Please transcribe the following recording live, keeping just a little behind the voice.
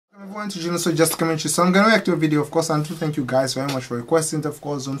everyone, to Junosuede just commentary. So I'm gonna react to a video, of course, and to thank you guys very much for requesting. Of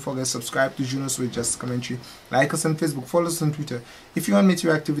course, don't forget subscribe to Junosuede just commentary, like us on Facebook, follow us on Twitter. If you want me to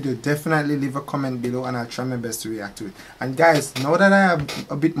react to a video, definitely leave a comment below and I'll try my best to react to it. And guys, now that I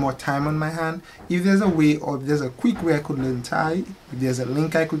have a bit more time on my hand, if there's a way, or if there's a quick way I could learn Thai, if there's a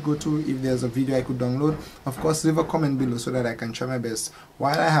link I could go to, if there's a video I could download, of course leave a comment below so that I can try my best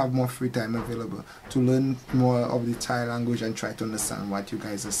while I have more free time available to learn more of the Thai language and try to understand what you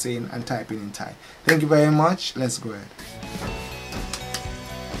guys are saying and typing in Thai. Thank you very much. Let's go ahead.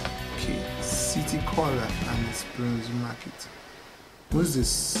 Okay, City Caller and this Burmese Market. Who's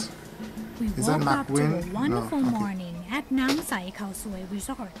this? Is that McWin? A wonderful morning at Agrosuede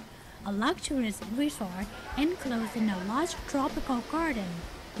Resort, a luxurious resort enclosed in a large tropical garden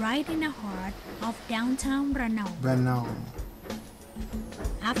right in the heart of downtown Ranong.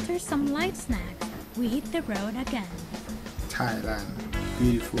 After some light snacks, we hit the road again. Thailand,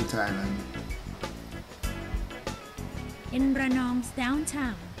 beautiful Thailand. In Ranong's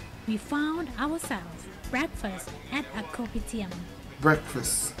downtown, we found ourselves breakfast at a kopitiam.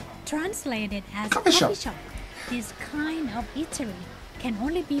 Breakfast. Translated as coffee shop. This kind of eatery can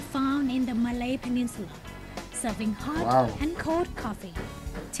only be found in the Malay Peninsula, serving hot and cold coffee,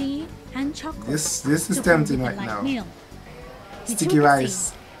 tea, and chocolate. This is tempting right now. Meal. Sticky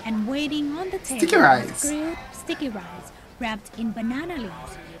rice. And waiting on the table sticky rice. Grilled sticky rice wrapped in banana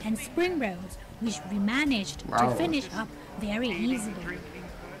leaves and spring rolls, which we managed to finish up very easily.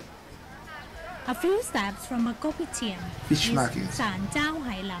 A few steps from a kopitiam is San Chao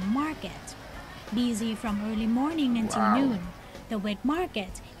Hai Lam Market. Busy from early morning until noon, the wet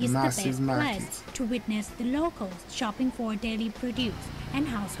market is the best place to witness the locals shopping for daily produce and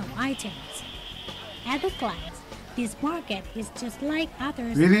household items. At a glance, this market is just like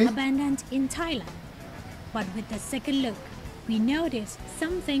others abandoned in Thailand. But with the second look, we notice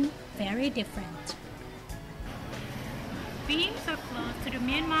something very different. Being so close to the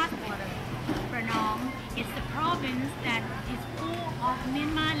Myanmar border, Ranong is the province that is full of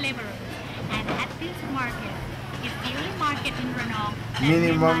Myanmar laborers, and at this market, it's the only market in Ranong that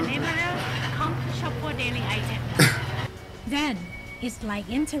Myanmar laborers come to shop for daily items. Then, it's like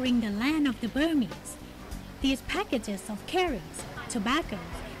entering the land of the Burmese. These packages of carrots, tobacco,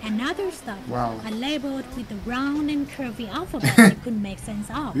 and other stuff are labeled with the round and curvy alphabet I couldn't make sense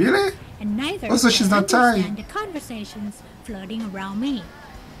of. Really? And neither she's not Thai. The conversations floating around me.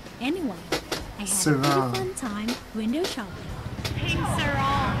 Anyway, I had a pretty fun time window shopping. Pink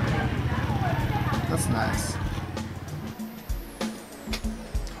sarong. That's nice.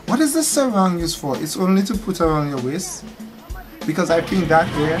 What is the sarong used for? It's only to put around your waist? Because I think that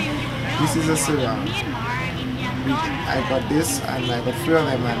there, this is a sarong. I got this and I got 3 of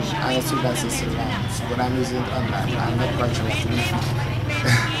them and I also got a sarong. But I'm using it on that. I'm not quite sure what to do.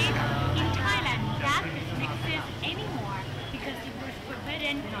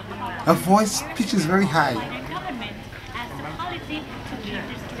 Her voice pitch is very high.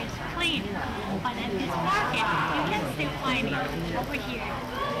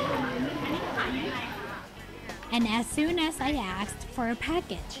 And as soon as I asked for a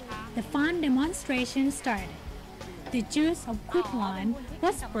package, the fun demonstration started. The juice of quicklime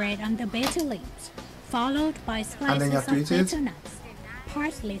was spread on the betel leaves, followed by slices of betel nuts,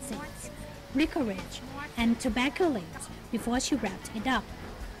 parsley seeds, licorice, and tobacco leaves before she wrapped it up.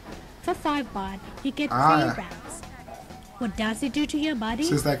 For 5 baht, you get 3 wraps. What does it do to your body?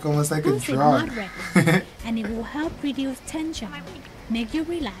 So it's like almost like a drug. And it will help reduce tension, make you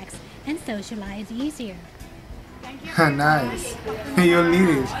relax, and socialize easier. Nice. You'll need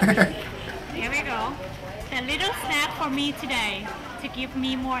it. Here we go. The little snack for me today to give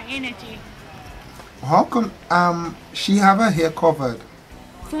me more energy. How come she have her hair covered?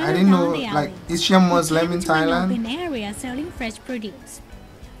 I didn't know. Like, is she a Muslim in Thailand? An area selling fresh produce.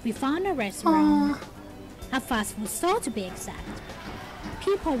 We found a restaurant, a fast food store to be exact.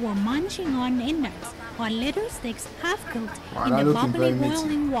 People were munching on innards or little sticks half cooked in the bubbly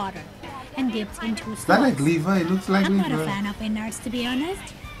boiling water and dipped into sauce. Is that like liver? It looks like liver. I'm not a fan of innards, to be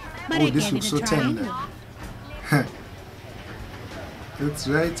honest, but I this gave looks it a so try tender. anyway. It's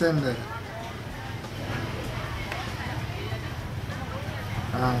very tender.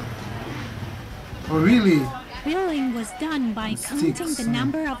 Oh really? Billing was done by counting the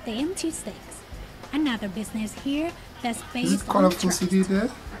number of the empty sticks. Another business here that's based is it colorful city there?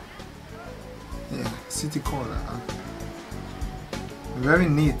 Yeah, city color. Very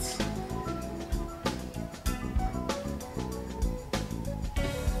neat.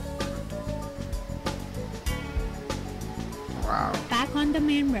 Wow. Back on the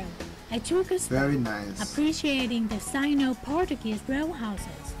main road, I took a Very nice. appreciating the Sino-Portugese row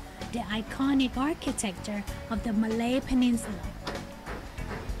houses, the iconic architecture of the Malay Peninsula.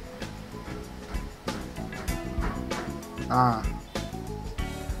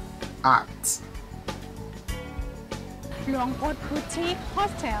 Art. Luang Pot Boutique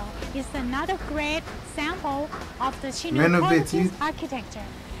Hostel is another great sample of the Sino-Portugese architecture.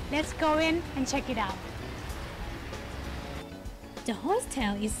 Let's go in and check it out. The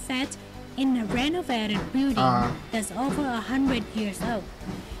hostel is set in a renovated building that's over 100 years old,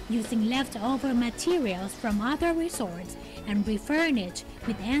 using leftover materials from other resorts and refurnished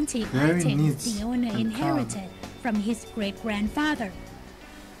with antique items the owner inherited from his great-grandfather.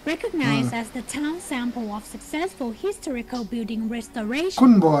 Recognized as the town sample of successful historical building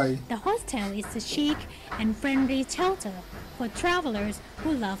restoration, the hostel is a chic and friendly shelter for travelers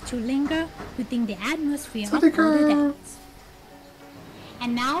who love to linger within the atmosphere of older days.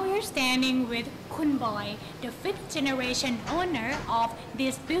 And now we're standing with Kun Boy, the 5th generation owner of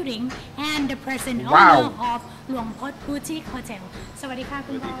this building and the present owner of Luang Pot Boutique Hotel. Sawadee-ka,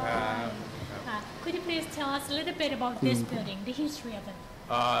 Kun Boy. Could you please tell us a little bit about this building, the history of it?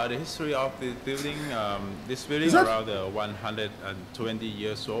 The history of the building, this building is around 120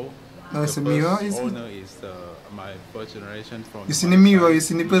 years old. No, it's the a mirror, first is it? owner is my first generation from You see the mirror, you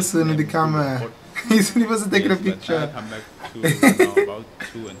see the person in the camera. You see the person taking a picture. I come back to about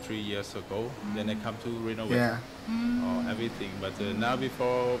 2 and 3 years ago. Then I come to renovate everything. But now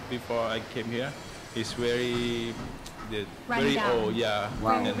before I came here, it's very old,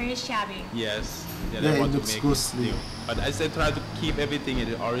 Very shabby. Yes. Yeah, I it want to looks make ghostly. it new. But I said try to keep everything in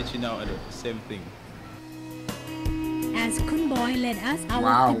the original and the same thing. As Kun Boy led us out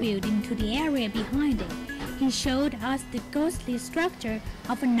of the building to the area behind it, he showed us the ghostly structure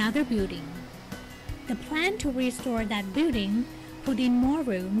of another building. The plan to restore that building, put in more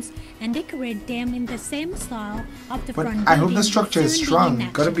rooms, and decorate them in the same style of the front building. I hope the structure is strong.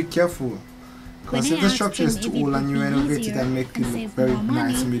 Gotta be careful. Because if the structure is too old and you renovate it and make it look very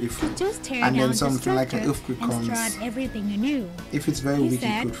nice and beautiful, and then something like an earthquake comes, if it's very weak,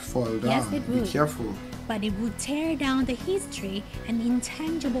 it could fall down. Be careful. But it would tear down the history and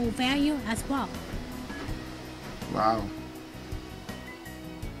intangible value as well. Wow.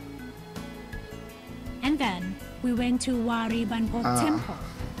 And then we went to Wari Banpok Temple.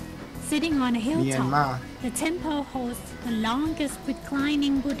 Sitting on a hilltop, the temple hosts the longest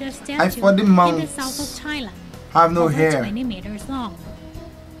reclining Buddha statue in the south of Thailand, have no over hair. 20 meters long.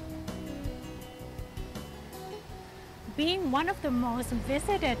 Being one of the most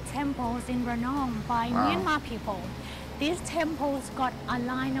visited temples in Ranong by Myanmar people, these temples got a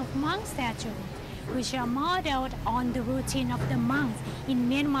line of monk statues, which are modeled on the routine of the monks in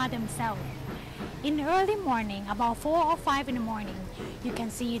Myanmar themselves. In the early morning, about 4 or 5 in the morning, you can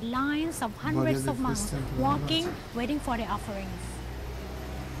see lines of hundreds of monks walking, waiting for the offerings.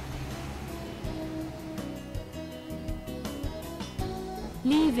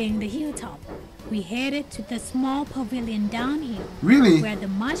 Leaving the hilltop, we headed to the small pavilion downhill, where the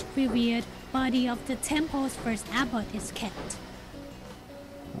much revered body of the temple's first abbot is kept.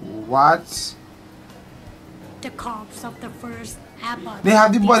 What? The corpse of the first abbot. They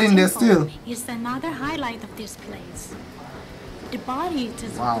have the body in there still. Is another highlight of this place. The body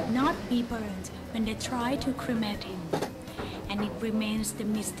just could not be burned when they tried to cremate him, and it remains the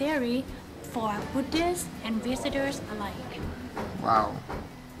mystery for Buddhists and visitors alike. Wow.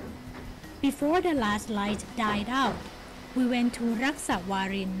 Before the last light died out, we went to Raksa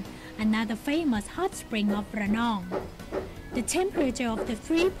Warin, another famous hot spring of Ranong. The temperature of the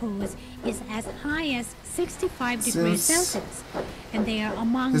three pools is as high as 65 degrees Celsius, and they are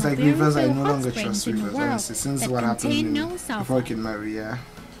among the very few hot springs in the world that contain no sulfur. If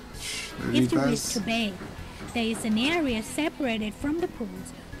you wish to bathe, there is an area separated from the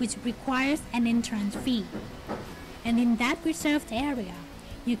pools which requires an entrance fee. And in that reserved area,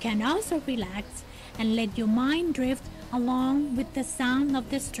 you can also relax and let your mind drift along with the sound of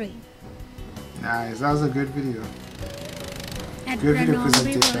the stream. Nice, that was a good video. At good video Ranong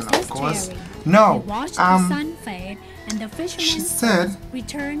presentation, River's of course. estuary, No, we watched the sun fade and the fishermen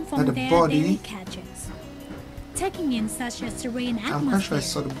return from the their body, daily catches. Taking in such a serene atmosphere, I'm quite sure I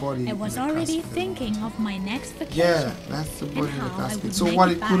saw the body. I was already thinking of my next vacation. Yeah, that's the body in the casket. So what,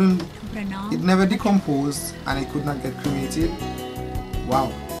 it couldn't, it never decomposed and it could not get cremated?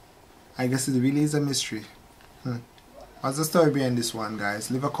 Wow. I guess it really is a mystery. What's the story behind this one,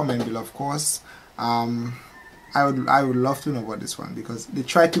 guys? Leave a comment below, of course. I would love to know about this one, because they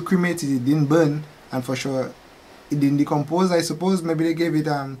tried to cremate it, it didn't burn, and for sure it didn't decompose. I suppose maybe they gave it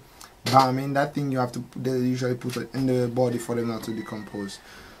balm in that thing you have to, they usually put it in the body for them not to decompose.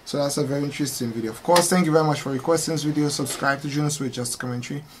 So that's a very interesting video. Of course, thank you very much for requesting this video. Subscribe to Junosuede Just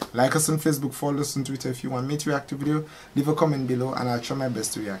Commentary. Like us on Facebook, follow us on Twitter. If you want me to react to video, leave a comment below and I'll try my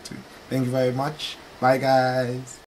best to react to it. Thank you very much. Bye guys.